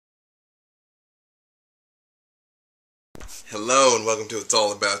Hello and welcome to It's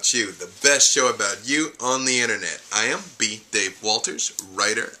All About You, the best show about you on the internet. I am B. Dave Walters,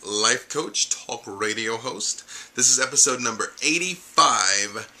 writer, life coach, talk radio host. This is episode number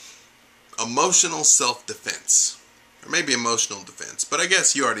 85, Emotional Self-Defense. Or maybe Emotional Defense, but I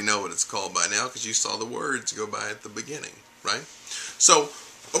guess you already know what it's called by now because you saw the words go by at the beginning, right? So,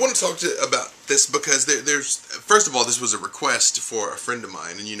 I want to talk to you about this because first of all, this was a request for a friend of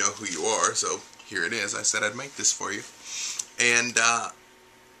mine, and you know who you are, so here it is. I said I'd make this for you. And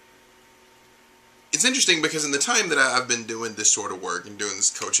it's interesting because in the time that I've been doing this sort of work and doing this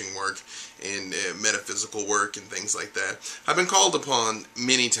coaching work and metaphysical work and things like that, I've been called upon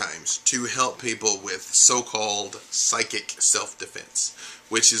many times to help people with so-called psychic self-defense,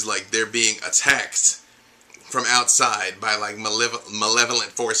 which is like they're being attacked from outside by like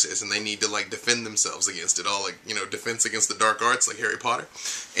malevolent forces, and they need to like defend themselves against it all, like, you know, defense against the dark arts like Harry Potter.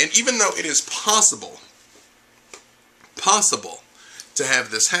 And even though it is possible to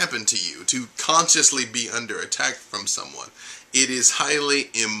have this happen to you, to consciously be under attack from someone, it is highly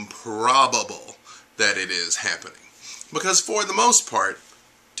improbable that it is happening. Because for the most part,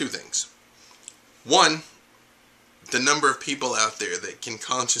 two things. One, the number of people out there that can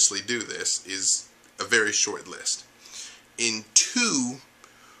consciously do this is a very short list. And two,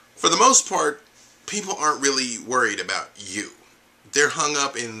 for the most part, people aren't really worried about you. They're hung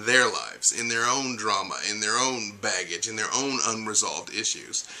up in their lives, in their own drama, in their own baggage, in their own unresolved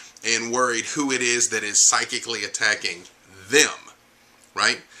issues, and worried who it is that is psychically attacking them,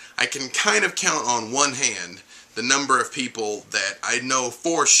 right? I can kind of count on one hand the number of people that I know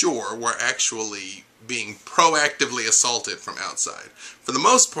for sure were actually being proactively assaulted from outside. For the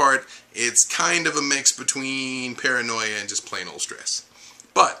most part, it's kind of a mix between paranoia and just plain old stress.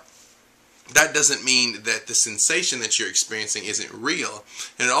 But that doesn't mean that the sensation that you're experiencing isn't real,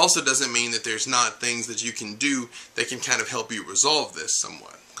 and it also doesn't mean that there's not things that you can do that can kind of help you resolve this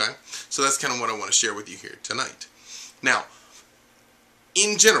somewhat, okay? So that's kind of what I want to share with you here tonight. Now,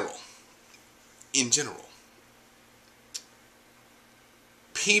 in general,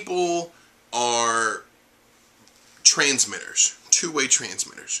 people are transmitters, two-way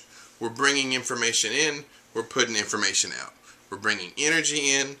transmitters. We're bringing information in, we're putting information out. We're bringing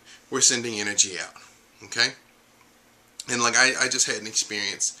energy in, we're sending energy out, okay? And like I just had an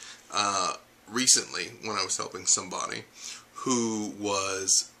experience recently when I was helping somebody who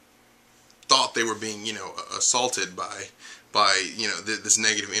thought they were being, you know, assaulted by you know, this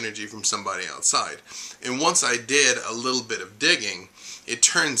negative energy from somebody outside. And once I did a little bit of digging, it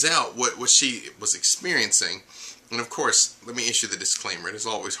turns out what she was experiencing. And of course, let me issue the disclaimer, it is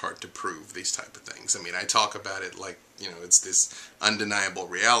always hard to prove these type of things. I mean, I talk about it like, you know, it's this undeniable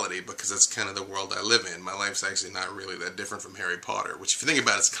reality because that's kind of the world I live in. My life's actually not really that different from Harry Potter, which if you think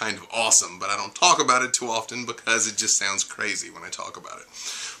about it, it's kind of awesome, but I don't talk about it too often because it just sounds crazy when I talk about it.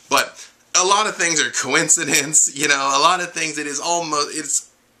 But a lot of things are coincidence, you know, a lot of things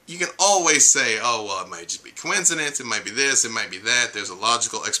you can always say, oh, well, it might just be coincidence, it might be this, it might be that, there's a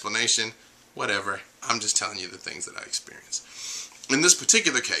logical explanation, whatever. I'm just telling you the things that I experienced. In this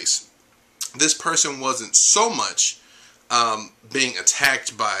particular case, this person wasn't so much being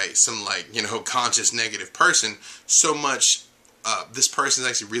attacked by some, like, you know, conscious negative person, so much this person is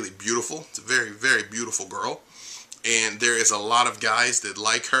actually really beautiful. It's a very, very beautiful girl. And there is a lot of guys that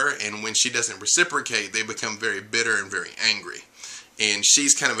like her, and when she doesn't reciprocate, they become very bitter and very angry. And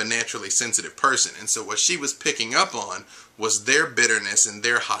she's kind of a naturally sensitive person. And so what she was picking up on was their bitterness and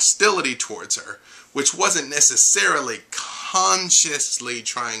their hostility towards her, which wasn't necessarily consciously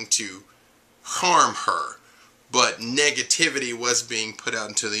trying to harm her, but negativity was being put out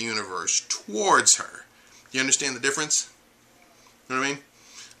into the universe towards her. You understand the difference? You know what I mean?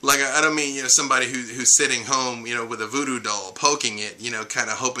 Like, I don't mean, you know, somebody who's sitting home, you know, with a voodoo doll, poking it, you know, kind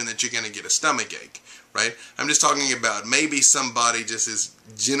of hoping that you're going to get a stomach ache, right? I'm just talking about maybe somebody just is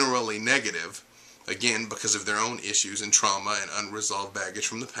generally negative, again, because of their own issues and trauma and unresolved baggage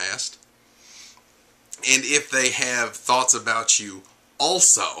from the past. And if they have thoughts about you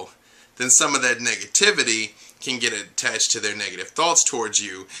also, then some of that negativity can get attached to their negative thoughts towards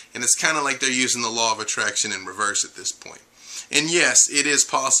you, and it's kind of like they're using the law of attraction in reverse at this point. And yes, it is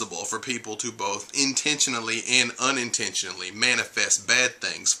possible for people to both intentionally and unintentionally manifest bad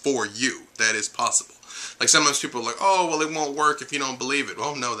things for you. That is possible. Like sometimes people are like, oh, well, it won't work if you don't believe it.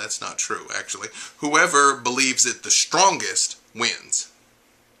 Well, no, that's not true, actually. Whoever believes it the strongest wins.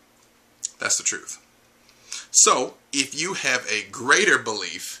 That's the truth. So, if you have a greater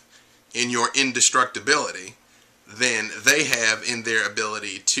belief in your indestructibility than they have in their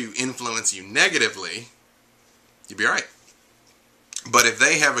ability to influence you negatively, you'll be all right. But if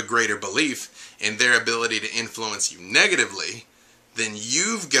they have a greater belief in their ability to influence you negatively than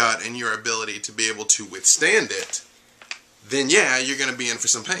you've got in your ability to be able to withstand it, then yeah, you're going to be in for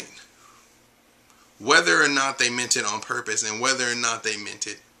some pain. Whether or not they meant it on purpose and whether or not they meant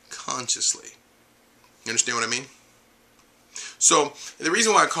it consciously. You understand what I mean? So the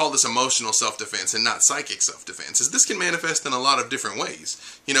reason why I call this emotional self-defense and not psychic self-defense is this can manifest in a lot of different ways.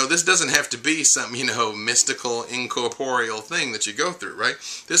 You know, this doesn't have to be some, mystical, incorporeal thing that you go through, right?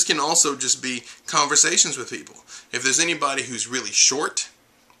 This can also just be conversations with people. If there's anybody who's really short,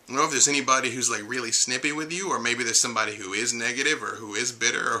 if there's anybody who's like really snippy with you, or maybe there's somebody who is negative or who is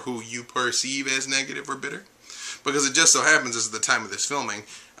bitter or who you perceive as negative or bitter. Because it just so happens this is the time of this filming.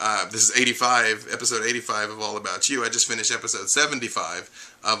 This is episode 85 of All About You. I just finished episode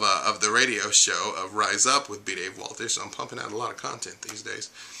 75 of the radio show of Rise Up with B. Dave Walters. So I'm pumping out a lot of content these days.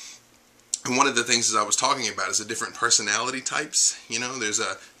 And one of the things I was talking about is the different personality types. There's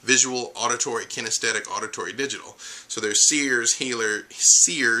a visual, auditory, kinesthetic, auditory, digital. So there's seers, hearers,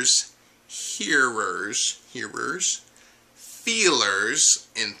 feelers,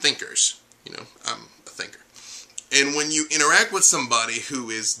 and thinkers. I'm a thinker. And when you interact with somebody who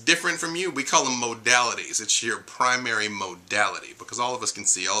is different from you, we call them modalities. It's your primary modality, because all of us can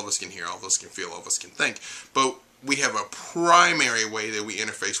see, all of us can hear, all of us can feel, all of us can think. But we have a primary way that we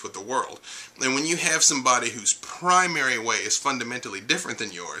interface with the world. And when you have somebody whose primary way is fundamentally different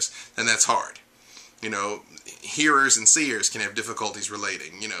than yours, then that's hard. Hearers and seers can have difficulties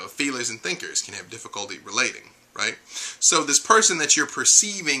relating. Feelers and thinkers can have difficulty relating. Right? So this person that you're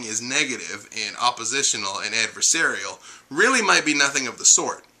perceiving is negative and oppositional and adversarial really might be nothing of the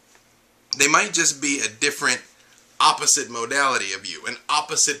sort. They might just be a different opposite modality of you, an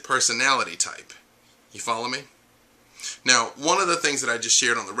opposite personality type. You follow me? Now, one of the things that I just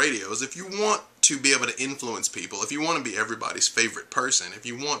shared on the radio is if you want to be able to influence people, if you want to be everybody's favorite person, if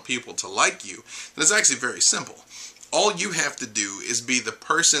you want people to like you, then it's actually very simple. All you have to do is be the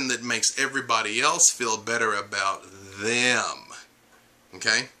person that makes everybody else feel better about them.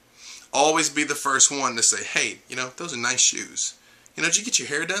 Okay? Always be the first one to say, hey, those are nice shoes. Did you get your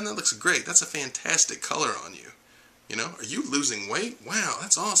hair done? That looks great. That's a fantastic color on you. Are you losing weight? Wow,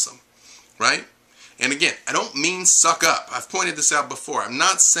 that's awesome. Right? And again, I don't mean suck up. I've pointed this out before. I'm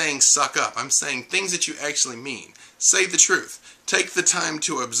not saying suck up. I'm saying things that you actually mean. Say the truth. Take the time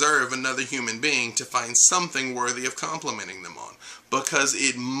to observe another human being to find something worthy of complimenting them on. Because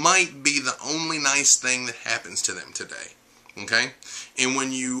it might be the only nice thing that happens to them today. Okay? And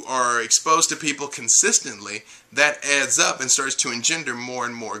when you are exposed to people consistently, that adds up and starts to engender more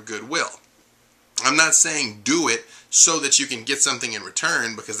and more goodwill. I'm not saying do it so that you can get something in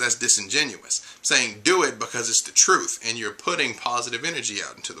return, because that's disingenuous. I'm saying do it because it's the truth and you're putting positive energy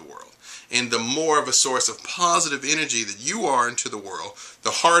out into the world. And the more of a source of positive energy that you are into the world,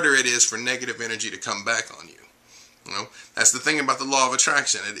 the harder it is for negative energy to come back on you. That's the thing about the law of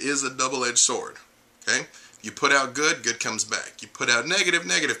attraction. It is a double-edged sword. Okay? You put out good, good comes back. You put out negative,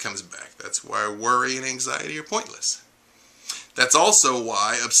 negative comes back. That's why worry and anxiety are pointless. That's also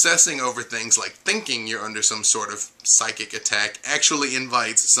why obsessing over things like thinking you're under some sort of psychic attack actually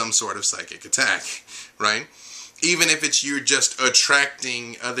invites some sort of psychic attack, right? Even if it's you just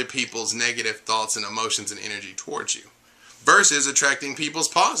attracting other people's negative thoughts and emotions and energy towards you, versus attracting people's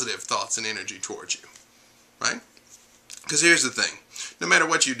positive thoughts and energy towards you, right? Because here's the thing. No matter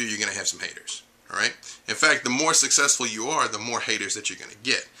what you do, you're going to have some haters, all right? In fact, the more successful you are, the more haters that you're going to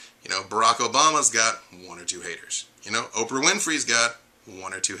get. Barack Obama's got 1 or 2 haters. Oprah Winfrey's got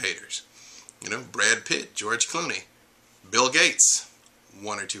 1 or 2 haters. Brad Pitt, George Clooney, Bill Gates,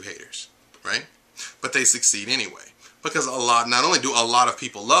 1 or 2 haters, right? But they succeed anyway. Because not only do a lot of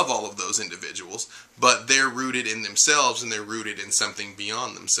people love all of those individuals, but they're rooted in themselves and they're rooted in something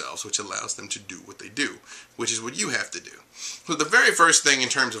beyond themselves, which allows them to do what they do, which is what you have to do. So the very first thing in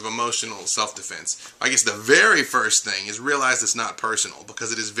terms of emotional self-defense, I guess the very first thing is realize it's not personal,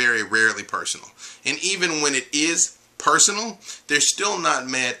 because it is very rarely personal. And even when it is personal, they're still not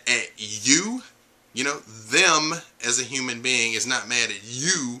mad at you. Them as a human being is not mad at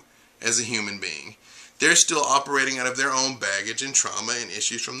you as a human being. They're still operating out of their own baggage and trauma and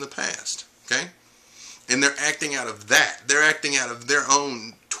issues from the past, okay? And they're acting out of that. They're acting out of their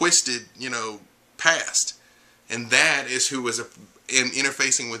own twisted, past. And that is who is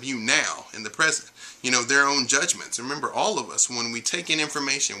interfacing with you now in the present. Their own judgments. Remember, all of us, when we take in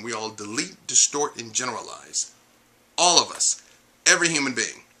information, we all delete, distort, and generalize. All of us. Every human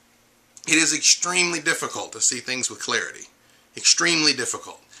being. It is extremely difficult to see things with clarity. Extremely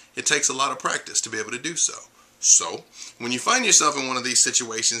difficult. It takes a lot of practice to be able to do so. So, when you find yourself in one of these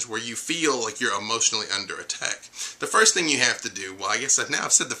situations where you feel like you're emotionally under attack, the first thing you have to do, well, I guess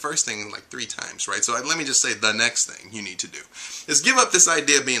I've said the first thing like 3 times, right? So let me just say the next thing you need to do is give up this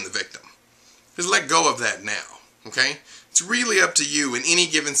idea of being the victim. Just let go of that now, okay? It's really up to you in any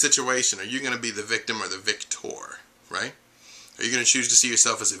given situation. Are you going to be the victim or the victor, right? Are you going to choose to see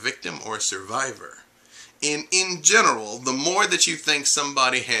yourself as a victim or a survivor? And in general, the more that you think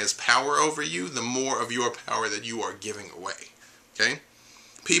somebody has power over you, the more of your power that you are giving away. Okay?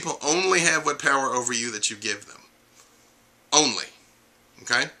 People only have what power over you that you give them. Only.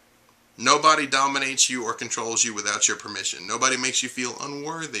 Okay? Nobody dominates you or controls you without your permission. Nobody makes you feel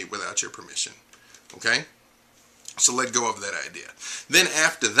unworthy without your permission. Okay? So let go of that idea. Then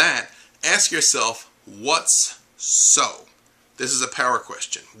after that, ask yourself, what's so? This is a power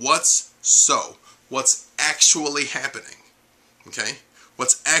question. What's so? What's actually happening? Okay?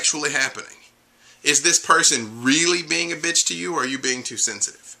 What's actually happening? Is this person really being a bitch to you, or are you being too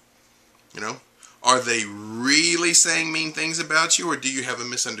sensitive? You know? Are they really saying mean things about you, or do you have a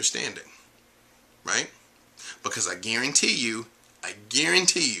misunderstanding? Right? Because I guarantee you,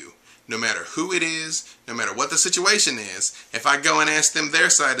 no matter who it is, no matter what the situation is, if I go and ask them their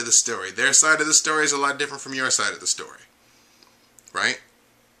side of the story is a lot different from your side of the story. Right?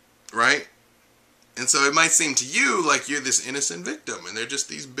 Right? And so it might seem to you like you're this innocent victim and they're just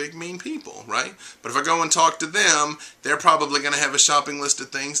these big mean people, right? But if I go and talk to them, they're probably going to have a shopping list of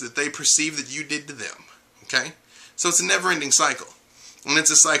things that they perceive that you did to them, okay? So it's a never-ending cycle. And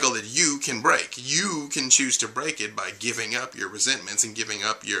it's a cycle that you can break. You can choose to break it by giving up your resentments and giving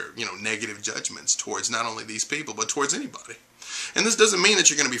up your, negative judgments towards not only these people, but towards anybody. And this doesn't mean that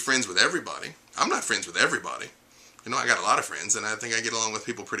you're going to be friends with everybody. I'm not friends with everybody. I got a lot of friends, and I think I get along with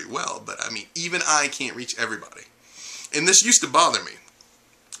people pretty well, but even I can't reach everybody. And this used to bother me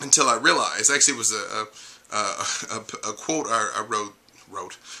until I realized, actually it was a quote I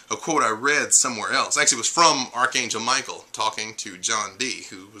wrote, a quote I read somewhere else. Actually, it was from Archangel Michael talking to John Dee,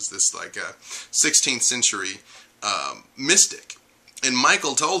 who was this 16th century mystic. And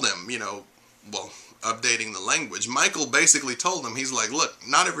Michael told him, updating the language, Michael basically told him, he's like, look,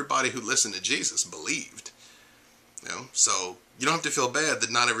 not everybody who listened to Jesus believed. So you don't have to feel bad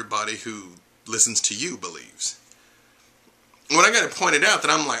that not everybody who listens to you believes. When I got it pointed out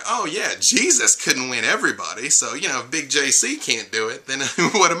that I'm like, oh yeah, Jesus couldn't win everybody, so if Big JC can't do it, then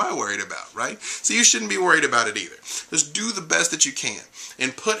what am I worried about, right? So you shouldn't be worried about it either. Just do the best that you can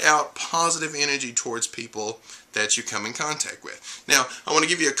and put out positive energy towards people that you come in contact with. Now, I want to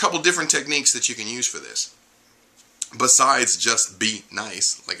give you a couple different techniques that you can use for this. Besides just be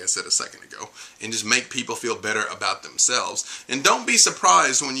nice, like I said a second ago, and just make people feel better about themselves. And don't be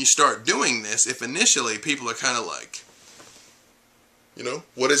surprised when you start doing this if initially people are kind of like,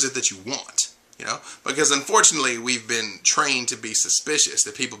 what is it that you want? Because unfortunately we've been trained to be suspicious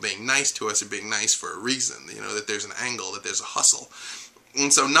that people being nice to us are being nice for a reason, that there's an angle, that there's a hustle.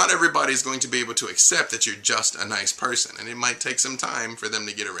 And so not everybody is going to be able to accept that you're just a nice person. And it might take some time for them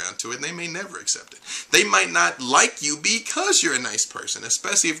to get around to it. And they may never accept it. They might not like you because you're a nice person,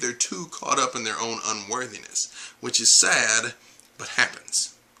 especially if they're too caught up in their own unworthiness, which is sad, but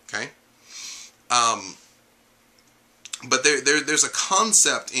happens. Okay? But there's a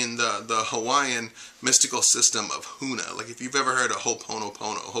concept in the Hawaiian mystical system of Huna. Like if you've ever heard of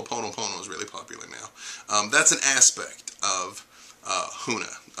Ho'oponopono is really popular now. That's an aspect of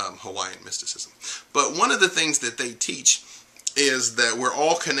Huna, Hawaiian mysticism. But one of the things that they teach is that we're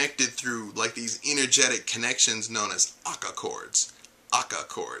all connected through like these energetic connections known as Aka cords. Aka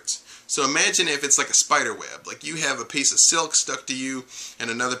cords. So imagine if it's like a spider web. Like you have a piece of silk stuck to you and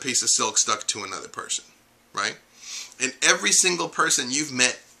another piece of silk stuck to another person, right? And every single person you've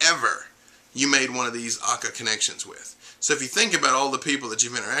met ever, you made one of these Aka connections with. So if you think about all the people that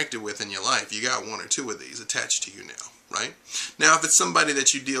you've interacted with in your life, you got 1 or 2 of these attached to you now. Right? Now, if it's somebody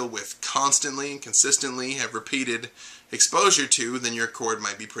that you deal with constantly and consistently, have repeated exposure to, then your cord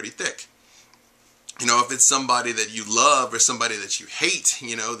might be pretty thick. If it's somebody that you love or somebody that you hate,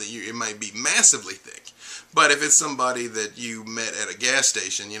 it might be massively thick. But if it's somebody that you met at a gas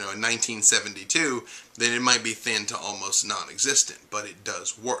station, in 1972, then it might be thin to almost non-existent. But it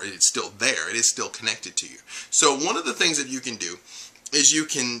does work. It's still there. It is still connected to you. So one of the things that you can do is you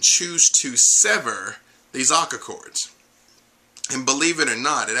can choose to sever these Aka cords. And believe it or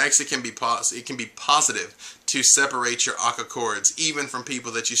not, it actually can be positive to separate your Aka cords even from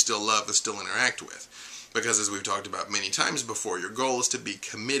people that you still love and still interact with. Because as we've talked about many times before, your goal is to be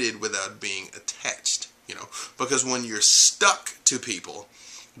committed without being attached. Because when you're stuck to people,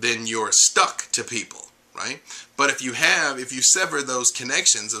 then you're stuck to people. right? But if you sever those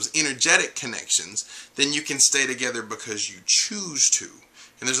connections, those energetic connections, then you can stay together because you choose to.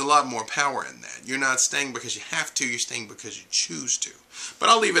 And there's a lot more power in that. You're not staying because you have to, you're staying because you choose to. But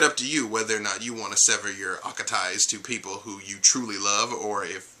I'll leave it up to you whether or not you want to sever your Aka ties to people who you truly love, or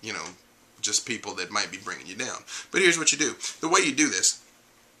if, just people that might be bringing you down. But here's what you do. The way you do this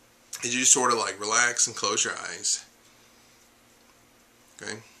is you just sort of like relax and close your eyes.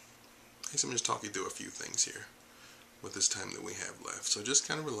 Okay? I guess I'm just talking through a few things here with this time that we have left. So just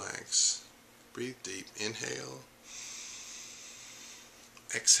kind of relax. Breathe deep. Inhale.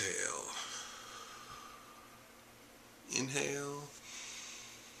 Exhale. Inhale.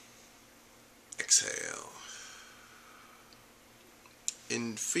 Exhale.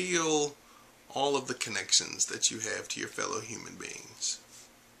 And feel all of the connections that you have to your fellow human beings.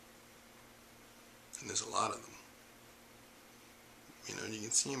 And there's a lot of them. You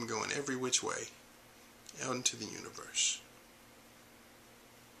can see them going every which way out into the universe.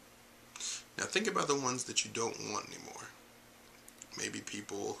 Now think about the ones that you don't want anymore. Maybe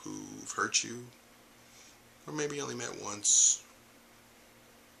people who've hurt you, or maybe you only met once,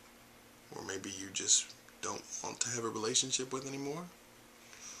 or maybe you just don't want to have a relationship with anymore,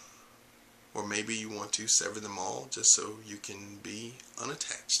 or maybe you want to sever them all just so you can be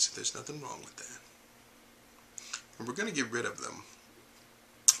unattached. There's nothing wrong with that. And we're going to get rid of them.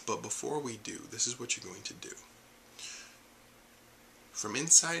 But before we do, this is what you're going to do. From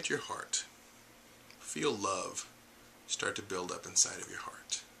inside your heart, feel love start to build up inside of your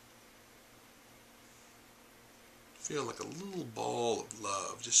heart. Feel like a little ball of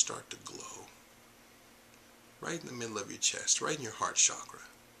love just start to glow. Right in the middle of your chest, right in your heart chakra.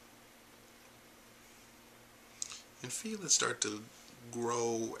 And feel it start to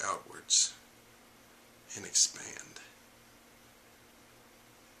grow outwards and expand.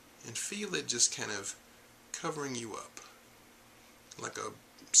 And feel it just kind of covering you up like a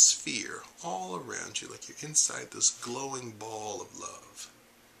sphere all around you, like you're inside this glowing ball of love.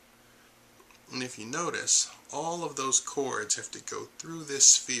 And if you notice, all of those cords have to go through this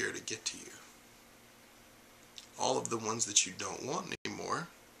sphere to get to you. All of the ones that you don't want anymore,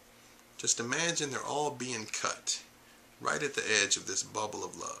 just imagine they're all being cut right at the edge of this bubble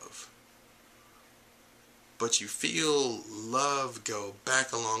of love. But you feel love go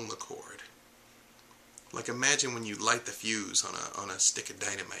back along the cord. Like imagine when you light the fuse on a stick of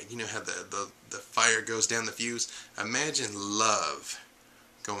dynamite. You know how the fire goes down the fuse? Imagine love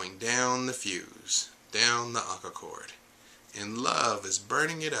going down the fuse, down the Aka cord. And love is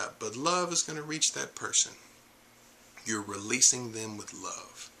burning it up, but love is going to reach that person. You're releasing them with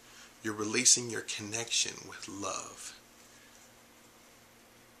love. You're releasing your connection with love.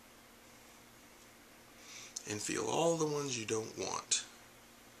 And feel all the ones you don't want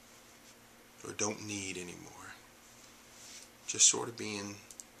or don't need anymore just sort of being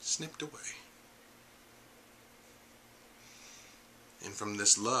snipped away. And from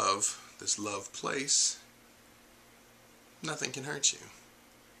this love place, nothing can hurt you.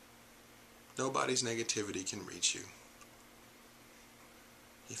 Nobody's negativity can reach you.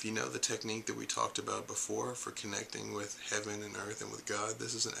 If you know the technique that we talked about before for connecting with heaven and earth and with God,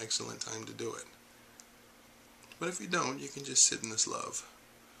 this is an excellent time to do it. But if you don't, you can just sit in this love,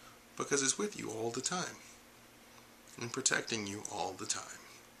 because it's with you all the time and protecting you all the time.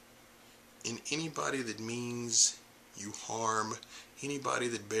 And anybody that means you harm, anybody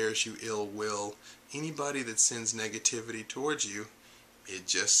that bears you ill will, anybody that sends negativity towards you, it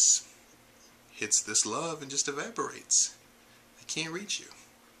just hits this love and just evaporates. They can't reach you.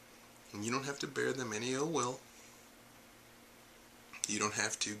 And you don't have to bear them any ill will. You don't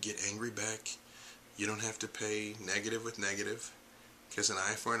have to get angry back. You don't have to pay negative with negative, because an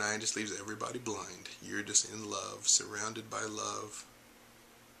eye for an eye just leaves everybody blind. You're just in love, surrounded by love,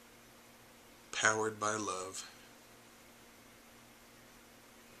 powered by love.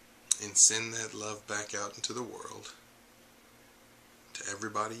 And send that love back out into the world, to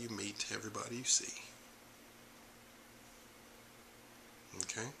everybody you meet, to everybody you see.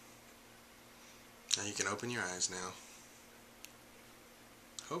 Okay? Now you can open your eyes now.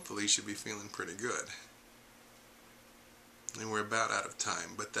 Hopefully you should be feeling pretty good. And we're about out of time,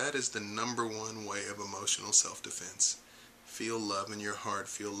 but that is the number one way of emotional self-defense. Feel love in your heart,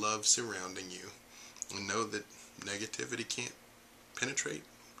 feel love surrounding you, and know that negativity can't penetrate,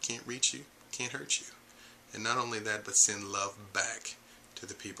 can't reach you, can't hurt you. And not only that, but send love back to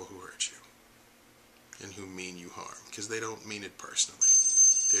the people who hurt you and who mean you harm, because they don't mean it personally.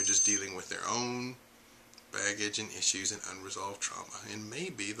 They're just dealing with their own baggage and issues and unresolved trauma. And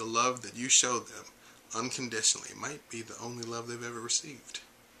maybe the love that you show them unconditionally might be the only love they've ever received.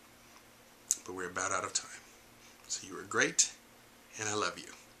 but we're about out of time. So you are great, and I love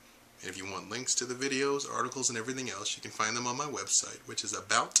you. And if you want links to the videos, articles, and everything else, you can find them on my website, which is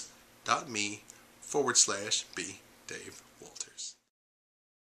about.me/B Dave Walters.